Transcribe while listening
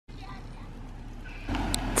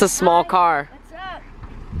It's a small car.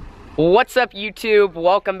 What's up, YouTube?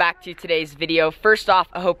 Welcome back to today's video. First off,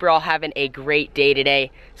 I hope you're all having a great day today.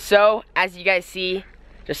 So, as you guys see,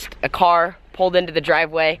 just a car pulled into the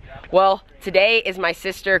driveway. Well, today is my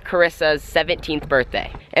sister Carissa's 17th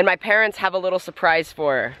birthday, and my parents have a little surprise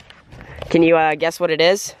for her. Can you guess what it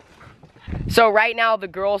is? So right now, the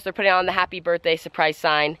girls, they're putting on the happy birthday surprise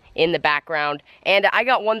sign in the background. And I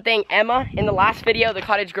got one thing, Emma, in the last video, the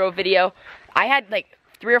Cottage Grove video, I had like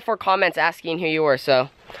 3 or 4 comments asking who you were.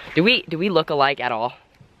 So, do we look alike at all?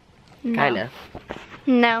 No. Kinda.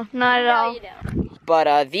 No, not at all. You don't.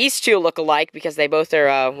 But these two look alike because they both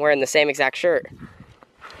are wearing the same exact shirt.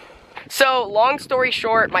 So, long story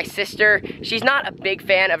short, my sister, she's not a big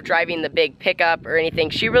fan of driving the big pickup or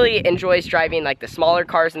anything. She really enjoys driving like the smaller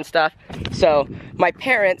cars and stuff. So, my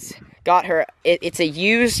parents got her, it's a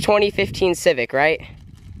used 2015 Civic, right?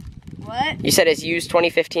 What? You said it's used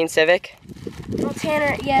 2015 Civic? Well,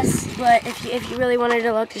 Tanner, yes, but if you really wanted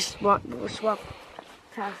to look, just swap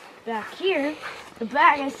past back here. The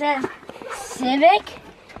back, it says Civic,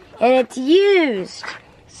 and it's used,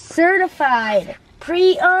 certified,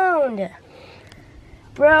 pre-owned.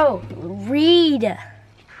 Bro, read.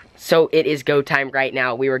 So it is go time right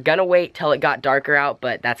now. We were gonna wait till it got darker out,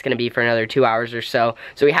 but that's gonna be for another 2 hours or so.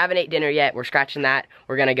 So we haven't ate dinner yet. We're scratching that.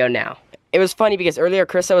 We're gonna go now. It was funny because earlier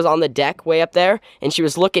Carissa was on the deck way up there, and she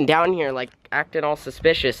was looking down here like acting all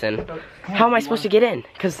suspicious. And how am I supposed to get in?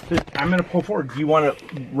 Cause I'm gonna pull forward. Do you want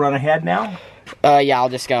to run ahead now? yeah, I'll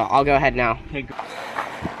just go. I'll go ahead now. Okay, go.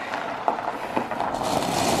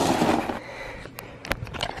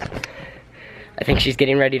 I think she's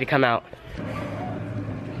getting ready to come out.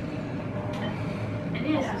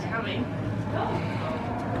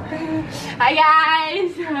 Hi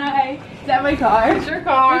guys! Hi. Is that my car? It's your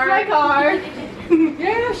car. It's my car. You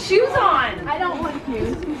don't have shoes on. I don't want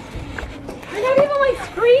shoes. You're not even like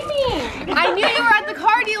screaming. I knew you were at the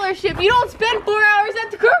car dealership. You don't spend 4 hours at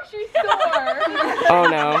the grocery store. Oh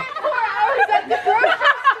no. 4 hours at the grocery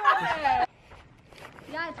store.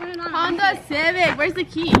 Yeah, turn it on. Honda Civic. Where's the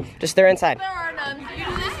key? Just they're inside. There are none.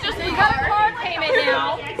 This just you got a car payment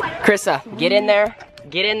now. Carissa, get in there.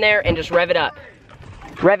 Get in there and just rev it up.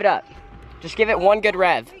 Rev it up. Just give it one good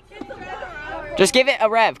rev. Just give it a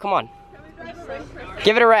rev. Come on.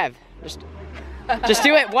 Give it a rev. Just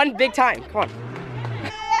do it one big time. Come on.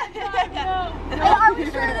 Are we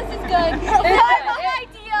sure this is good? It's my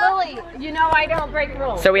idea. Lily, you know I don't break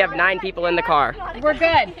rules. So we have 9 people in the car. We're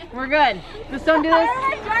good. We're good. Just don't do this.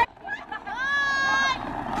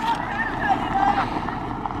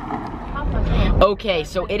 Okay,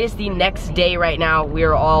 so it is the next day right now. We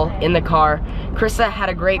are all in the car. Carissa had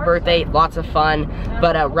a great birthday, lots of fun,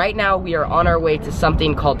 but right now we are on our way to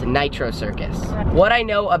something called Nitro Circus. What I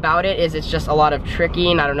know about it is it's just a lot of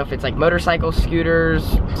tricking. I don't know if it's like motorcycle scooters,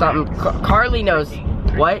 something. Carly knows.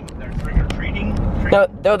 What? They're trick-or-treating? No,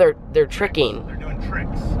 they're tricking. They're doing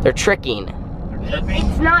tricks. They're tricking.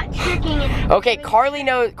 It's not tricking. Okay, Carly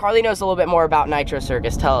knows a little bit more about Nitro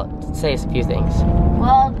Circus. Say a few things.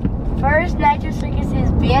 Well, first, Nitro Circus is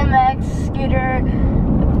BMX, scooter,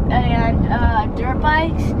 and dirt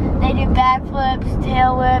bikes. They do backflips,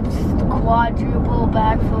 tail whips, quadruple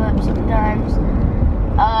backflips sometimes.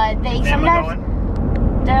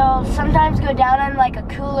 They'll sometimes go down on like a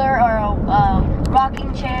cooler or a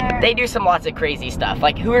rocking chair. They do lots of crazy stuff.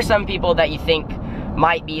 Like, who are some people that you think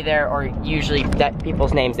might be there, or usually that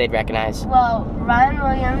people's names they'd recognize? Well, Ryan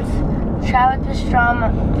Williams, Travis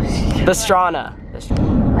Pastrana.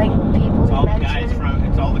 Like people It's all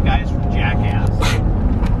the guys from Jackass.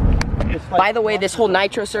 By the way, this whole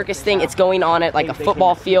Nitro Circus thing, it's going on at like a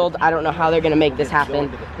football field. I don't know how they're gonna make this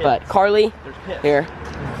happen, but Carly, here.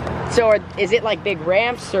 So is it like big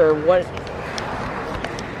ramps or what?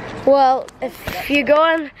 Well, if you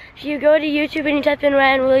go to YouTube and you type in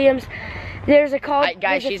Ryan Williams, there's a call.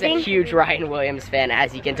 Guys, she's a huge Ryan Williams fan,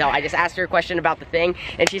 as you can tell. I just asked her a question about the thing,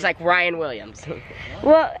 and she's like, Ryan Williams.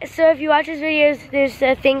 Well, so if you watch his videos, there's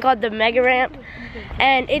a thing called the mega ramp,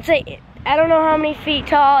 and it's like, I don't know how many feet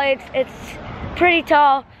tall. It's pretty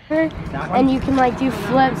tall, and you can like do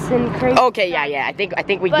flips and crazy. Okay, yeah. I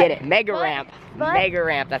think we get it. Mega ramp.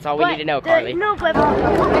 That's all we need to know, Carly.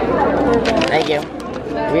 Thank you.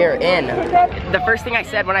 We are in. The first thing I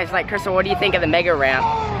said when I was like, Carissa, what do you think of the mega ramp?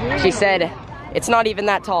 She said, it's not even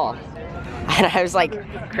that tall. And I was like,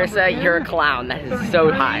 Carissa, you're a clown. That is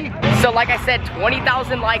so high. So like I said,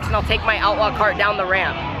 20,000 likes and I'll take my outlaw cart down the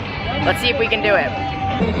ramp. Let's see if we can do it.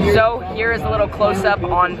 So here is a little close-up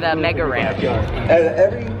on the mega ramp.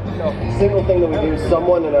 single thing that we do,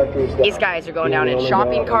 someone in our crew steps. These guys are going down in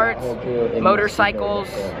shopping carts, motorcycles,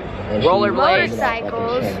 rollerblades.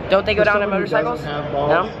 Motorcycles. Don't they go down in motorcycles?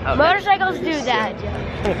 No? Okay. Motorcycles do that.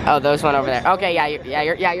 Oh, those one over there. Okay, yeah,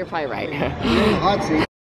 you're probably right. Hot seat.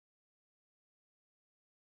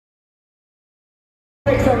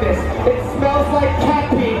 It smells like cat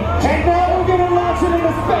pee, and now we're gonna launch it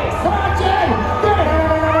into space. Launch it!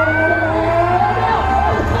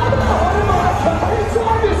 It's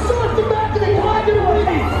time to surf the back of the pocket.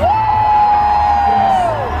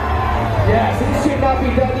 Yes, this should not be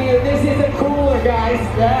done either. This isn't cooler, guys.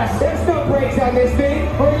 Yes. There's no brakes on this thing.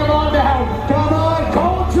 Bring them on down. Come on,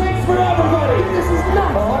 cold drinks for everybody. This is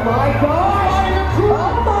nuts. Oh my gosh.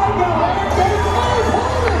 Oh my God.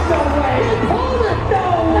 Hold it. No way. Hold it. No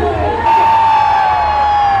way.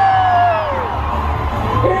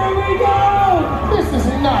 Here we go. This is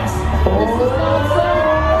nuts. This is nuts.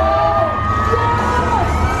 Yes!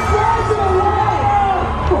 Rise away.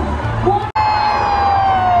 What? I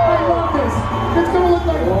love this. It's gonna look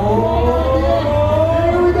like a at the end.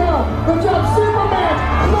 Here we go. Good job, Superman.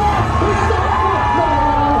 Last. He's so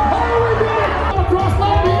Here we go. Across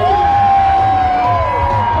line here.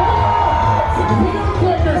 Peanut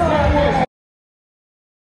clicker sandwich.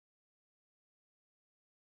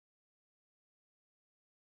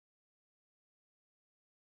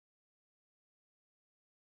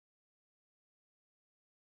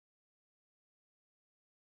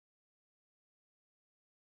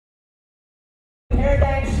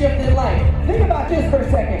 Paradigm shift in life. Think about this for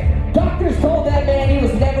a second. Doctors told that man he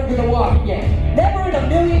was never going to walk again. Never in a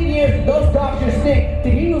million years did those doctors think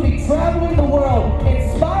that he would be traveling the world,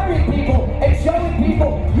 inspiring people and showing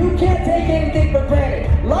people you can't take anything for granted.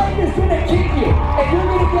 Life is going to kick you, and you're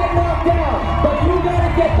going to get knocked down, but you got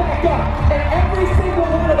to get back up. And every single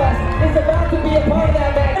one of us is about to be a part of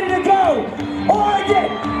that man. Ready to go, Oregon!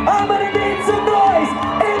 I'm going to need some noise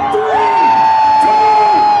in 3,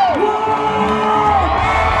 2, 1!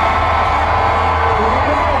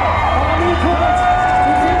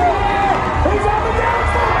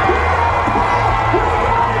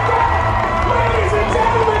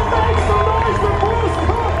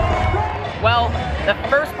 Well, the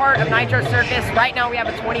first part of Nitro Circus, right now we have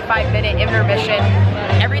a 25-minute intermission.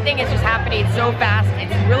 Everything is just happening so fast,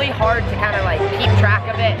 it's really hard to kind of like keep track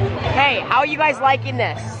of it. Hey, how are you guys liking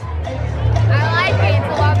this? I like it. It's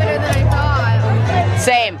a lot better than I thought.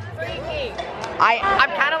 Same. I'm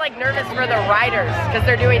kind of like nervous for the riders because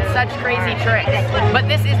they're doing such crazy tricks. But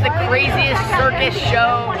this is the craziest circus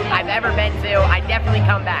show I've ever been to. I definitely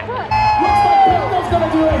come back. Looks like Bilbo's gonna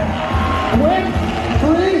do it. Win,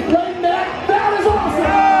 3, right back. That is awesome.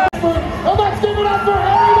 And let's give it up for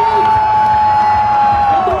Harry.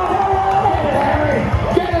 Come on, Harry.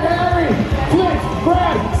 Get it, Harry. Flip,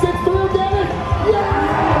 grab, sit through, get it.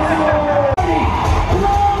 Yeah.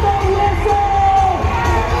 Blow the whistle.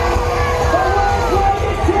 The Las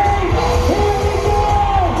Vegas team. Here we go.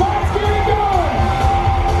 Let's get it going.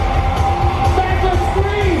 Backward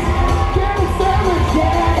squeeze. Get it started.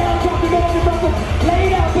 Yeah, backflip.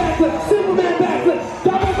 Laid out backflip. Superman backflip.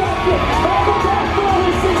 Double backflip. Double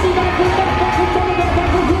backflip. 60 backflip. Backflip. Double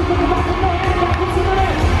backflip. Backflip. Backflip.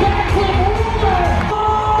 Superman. Backflip.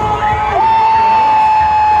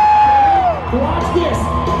 Watch this.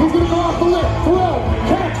 He's gonna go off the lip. Throw.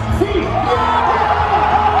 Catch. See.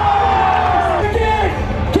 Again.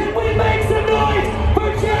 Can we make some noise for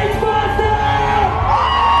James Foster?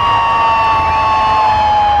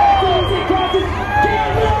 Closing crosses.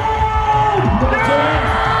 Get loud. Great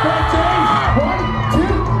James. 1, 2,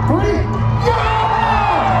 3. Yeah!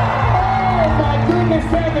 Oh my goodness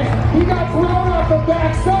gracious. He got thrown off the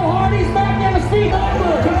back so hard he's back on his feet.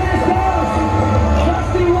 Curtis goes.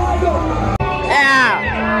 Dusty Weigel. Yeah!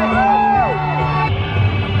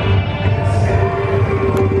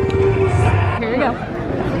 Here we go.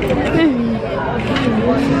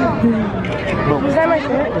 Is that my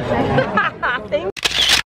shirt?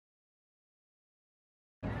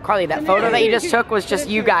 Carly, that photo that you just took was just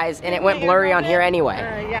you guys and it went blurry on here anyway.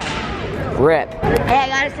 Rip. Hey, I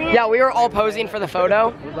gotta see it. Yeah, we were all posing for the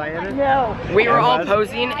photo. No. We were all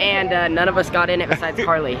posing and none of us got in it besides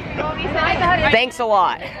Carly. Thanks a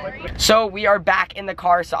lot. So we are back in the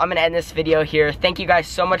car, so I'm gonna end this video here. Thank you guys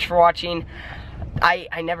so much for watching.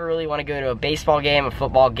 I never really want to go to a baseball game, a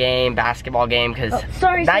football game, basketball game, because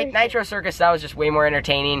Nitro Circus, that was just way more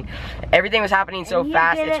entertaining. Everything was happening so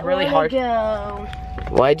fast, it's really hard.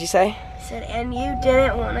 What did you say? I said, and you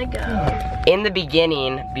didn't want to go. In the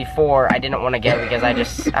beginning, before, I didn't want to go because I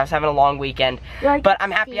was having a long weekend, but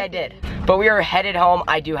I'm happy I did. But we are headed home.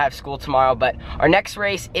 I do have school tomorrow, but our next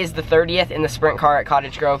race is the 30th in the sprint car at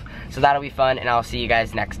Cottage Grove, so that'll be fun, and I'll see you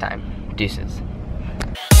guys next time. Deuces.